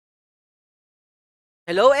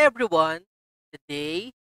Hello everyone.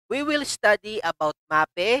 Today we will study about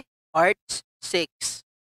Mapeh Arts 6.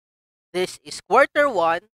 This is quarter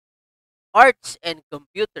 1, Arts and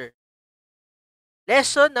Computer.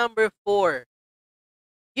 Lesson number 4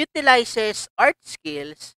 utilizes art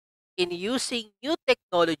skills in using new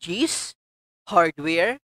technologies,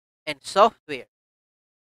 hardware, and software.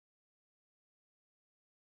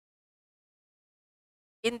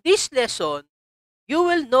 In this lesson, you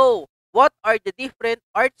will know what are the different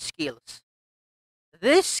art skills.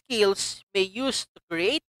 These skills may use to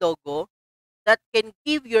create logo that can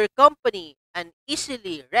give your company an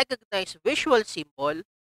easily recognized visual symbol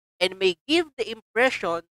and may give the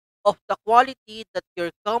impression of the quality that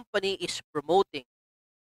your company is promoting.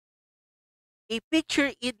 A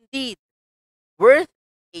picture indeed worth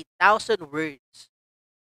 1,000 words.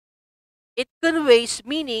 It conveys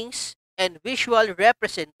meanings and visual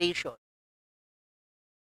representation.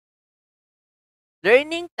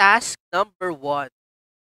 Learning task number 1.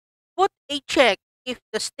 Put a check if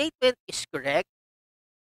the statement is correct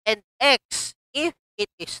and X if it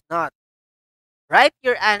is not. Write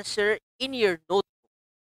your answer in your notebook.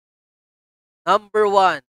 Number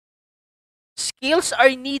 1. Skills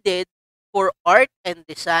are needed for art and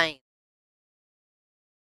design.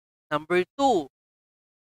 Number 2.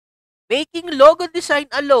 Making logo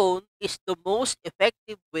design alone is the most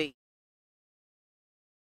effective way.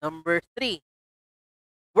 Number 3.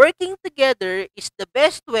 Working together is the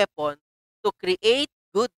best weapon to create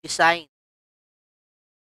good design.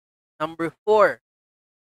 Number 4.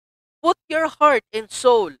 Put your heart and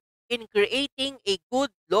soul in creating a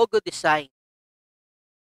good logo design.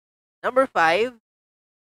 Number 5.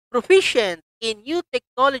 Proficient in new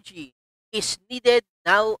technology is needed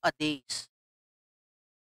nowadays.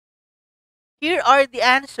 Here are the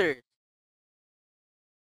answers.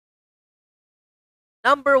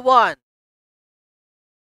 Number 1.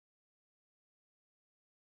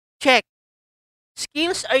 Check.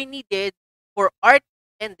 Skills are needed for art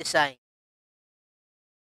and design.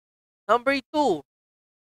 Number 2.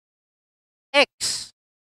 X.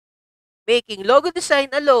 Making logo design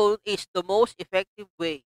alone is the most effective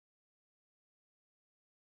way.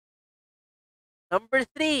 Number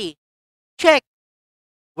 3. Check.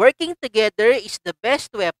 Working together is the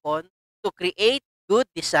best weapon to create good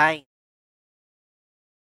design.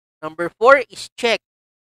 Number 4 is check.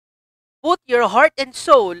 Put your heart and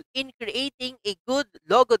soul in creating a good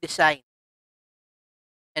logo design.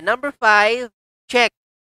 And number 5, check.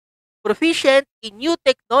 Proficient in new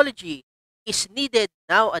technology is needed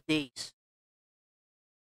nowadays.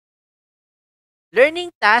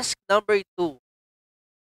 Learning task number 2.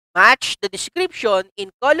 Match the description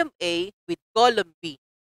in column A with column B.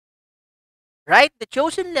 Write the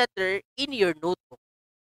chosen letter in your notebook.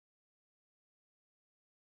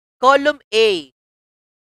 Column A.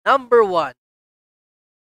 Number 1.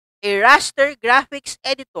 A raster graphics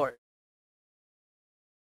editor.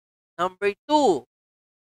 Number 2.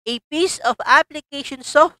 A piece of application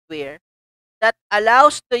software that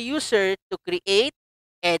allows the user to create,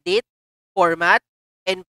 edit, format,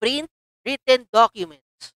 and print written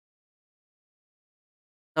documents.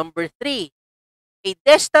 Number 3. A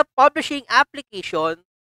desktop publishing application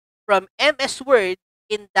from MS Word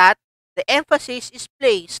in that the emphasis is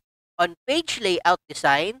placed on page layout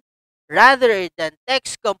design rather than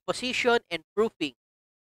text composition and proofing.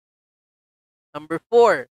 Number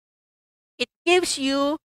 4. It gives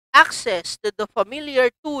you access to the familiar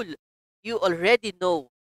tool you already know.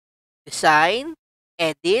 Design,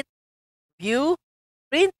 edit, view,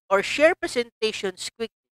 print, or share presentations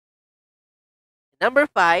quickly. Number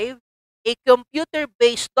 5, a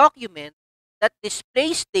computer-based document that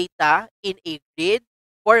displays data in a grid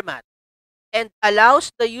format and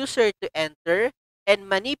allows the user to enter and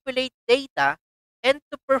manipulate data and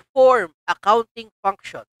to perform accounting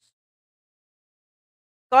functions.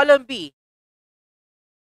 Column B.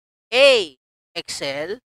 A.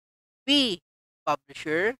 Excel. B.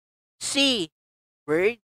 Publisher. C.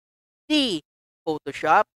 Word. D.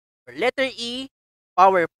 Photoshop. Or letter E.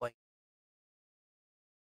 PowerPoint.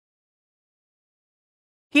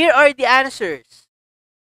 Here are the answers.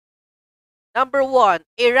 Number 1.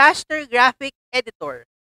 A raster graphic editor.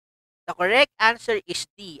 The correct answer is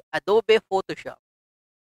D. Adobe Photoshop.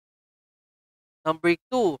 Number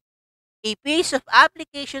 2. A piece of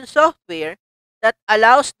application software that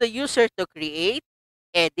allows the user to create,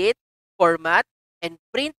 edit, format, and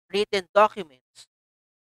print written documents.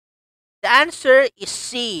 The answer is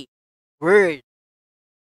C. Word.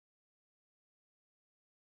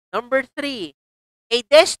 Number 3. A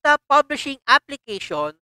desktop publishing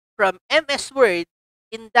application from MS Word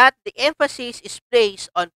in that the emphasis is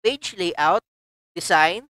placed on page layout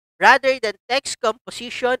design rather than text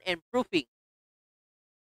composition and proofing?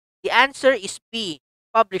 The answer is B,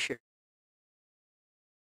 publisher.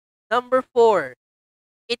 Number 4,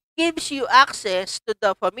 it gives you access to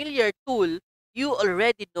the familiar tool you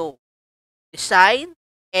already know. Design,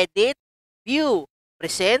 edit, view,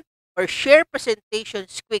 present, or share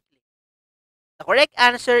presentations quickly. The correct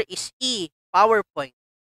answer is E, PowerPoint.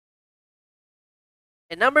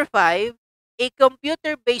 And number 5, a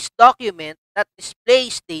computer-based document that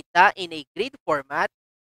displays data in a grid format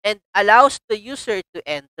and allows the user to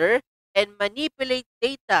enter and manipulate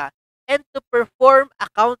data and to perform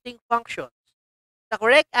accounting functions. The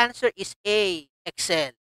correct answer is A,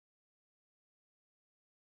 Excel.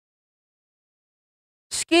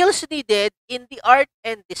 Skills needed in the art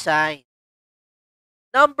and design.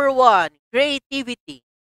 Number 1, creativity.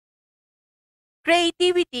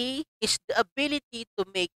 Creativity is the ability to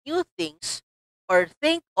make new things or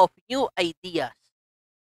think of new ideas.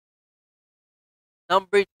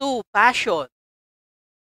 Number 2, passion.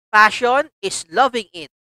 Passion is loving it,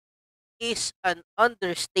 is an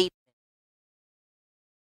understatement.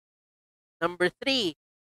 Number 3,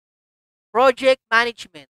 project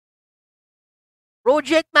management.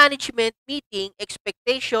 Project management meeting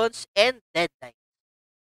expectations and deadlines.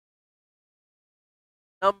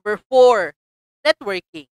 Number 4,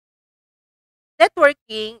 networking.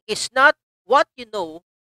 Networking is not what you know,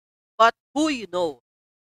 but who you know.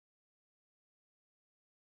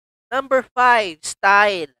 Number 5,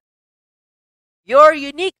 style. Your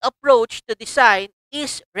unique approach to design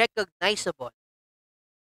is recognizable.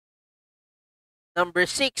 Number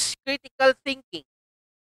 6, critical thinking.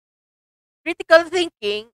 Critical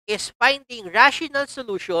thinking is finding rational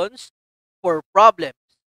solutions for problems.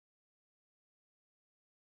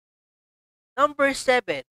 Number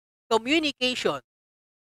 7, communication.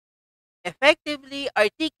 Effectively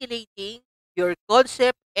articulating your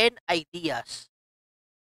concept and ideas.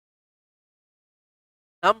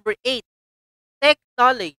 Number 8, tech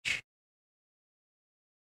knowledge.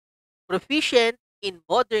 Proficient in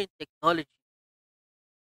modern technology.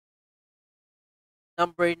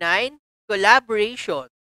 Number 9, collaboration.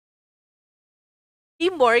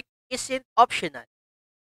 Teamwork isn't optional.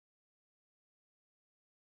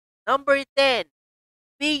 Number 10,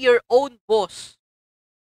 be your own boss.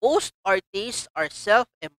 Most artists are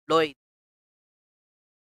self-employed.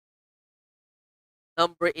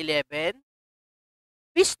 Number 11,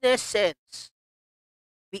 business sense.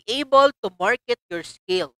 Be able to market your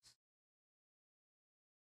skills.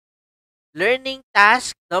 Learning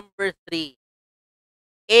task number 3.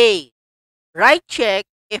 A. Write check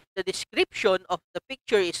if the description of the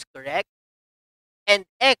picture is correct, and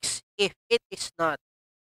X if it is not.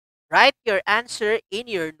 Write your answer in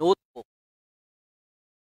your notebook.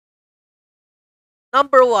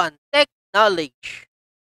 Number 1, tech knowledge.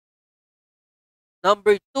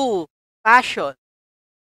 Number 2, passion.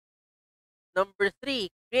 Number 3,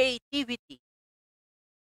 creativity.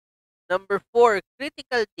 Number 4,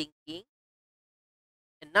 critical thinking.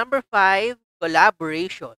 And number 5,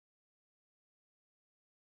 collaboration.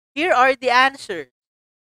 Here are the answers.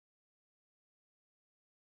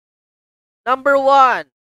 Number 1,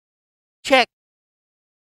 check.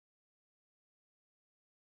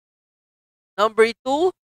 Number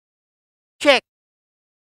 2, check.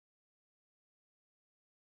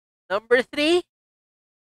 Number 3,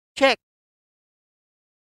 check.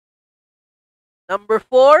 Number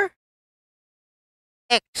 4,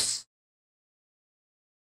 X.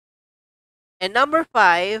 And number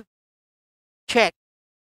 5, check.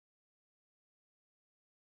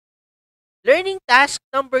 Learning task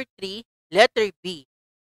number 3, letter B.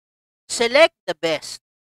 Select the best.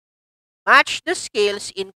 Match the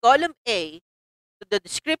skills in column A to the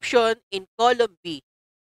description in column B.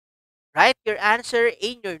 Write your answer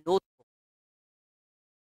in your notebook.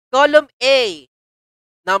 Column A,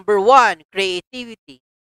 number 1, creativity.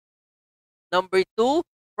 Number 2,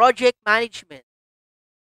 project management.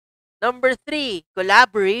 Number 3,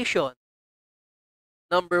 collaboration.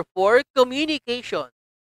 Number 4, communication.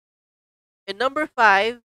 And number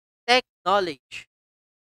 5, tech knowledge.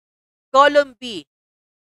 Column B,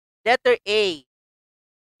 letter A,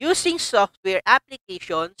 using software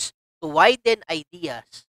applications to widen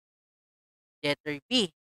ideas. Letter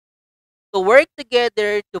B, to work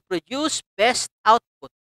together to produce best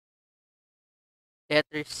output.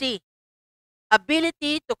 Letter C,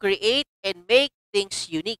 ability to create and make things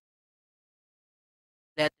unique.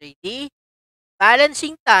 Letter D,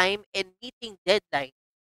 balancing time and meeting deadlines.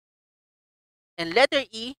 And letter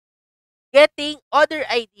E, getting other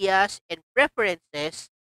ideas and preferences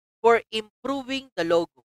for improving the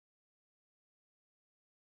logo.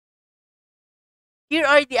 Here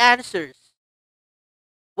are the answers.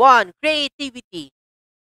 1. Creativity.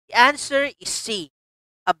 The answer is C.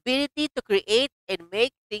 Ability to create and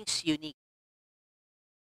make things unique.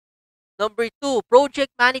 Number 2.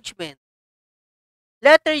 Project management.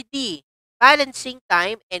 Letter D. Balancing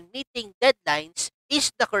time and meeting deadlines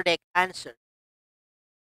is the correct answer.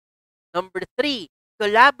 Number 3.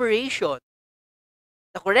 Collaboration.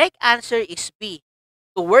 The correct answer is B.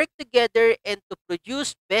 To work together and to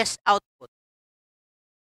produce best output.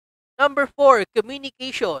 Number 4.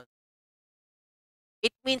 Communication.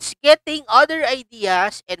 It means getting other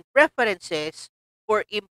ideas and preferences for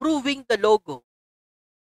improving the logo.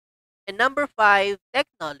 And number 5, tech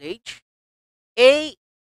knowledge. A,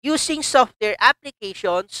 using software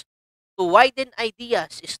applications to widen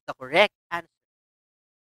ideas is the correct answer.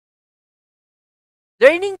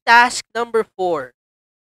 Learning task number 4.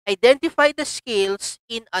 Identify the skills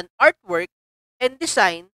in an artwork and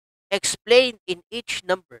design explained in each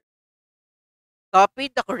number.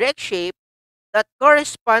 Copy the correct shape that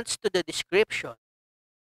corresponds to the description.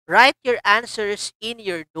 Write your answers in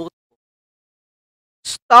your notebook.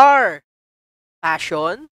 Star,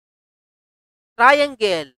 passion.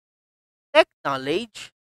 Triangle, tech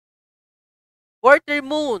knowledge. Quarter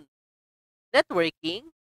moon,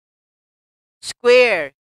 networking.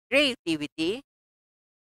 Square, creativity.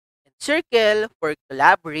 And circle for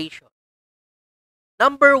collaboration.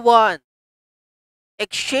 Number 1,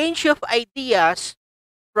 exchange of ideas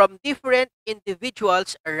from different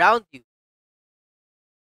individuals around you.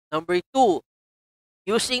 Number 2,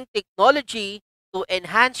 using technology to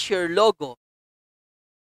enhance your logo.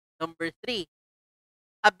 Number 3,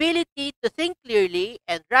 ability to think clearly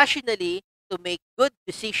and rationally to make good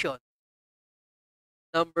decisions.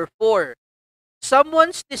 Number 4,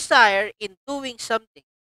 someone's desire in doing something.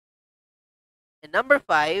 And number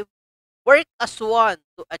 5, work as one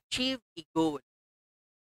to achieve a goal.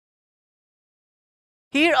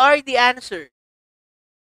 Here are the answers.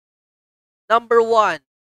 Number 1,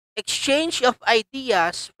 exchange of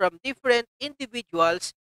ideas from different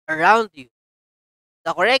individuals around you.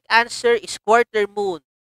 The correct answer is quarter moon,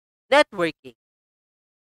 networking.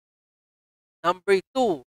 Number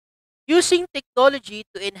 2, using technology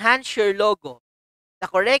to enhance your logo. The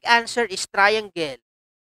correct answer is triangle,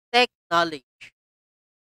 tech knowledge.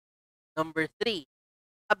 Number 3,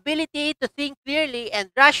 ability to think clearly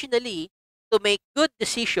and rationally to make good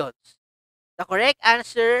decisions. The correct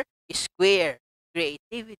answer is square,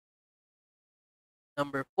 creativity.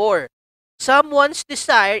 Number 4, someone's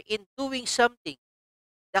desire in doing something.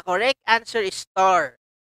 The correct answer is star,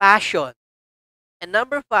 passion. And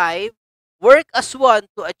number 5, work as one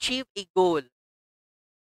to achieve a goal.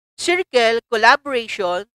 Circle,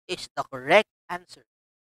 collaboration is the correct answer.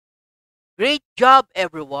 Great job,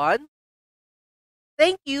 everyone.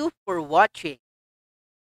 Thank you for watching.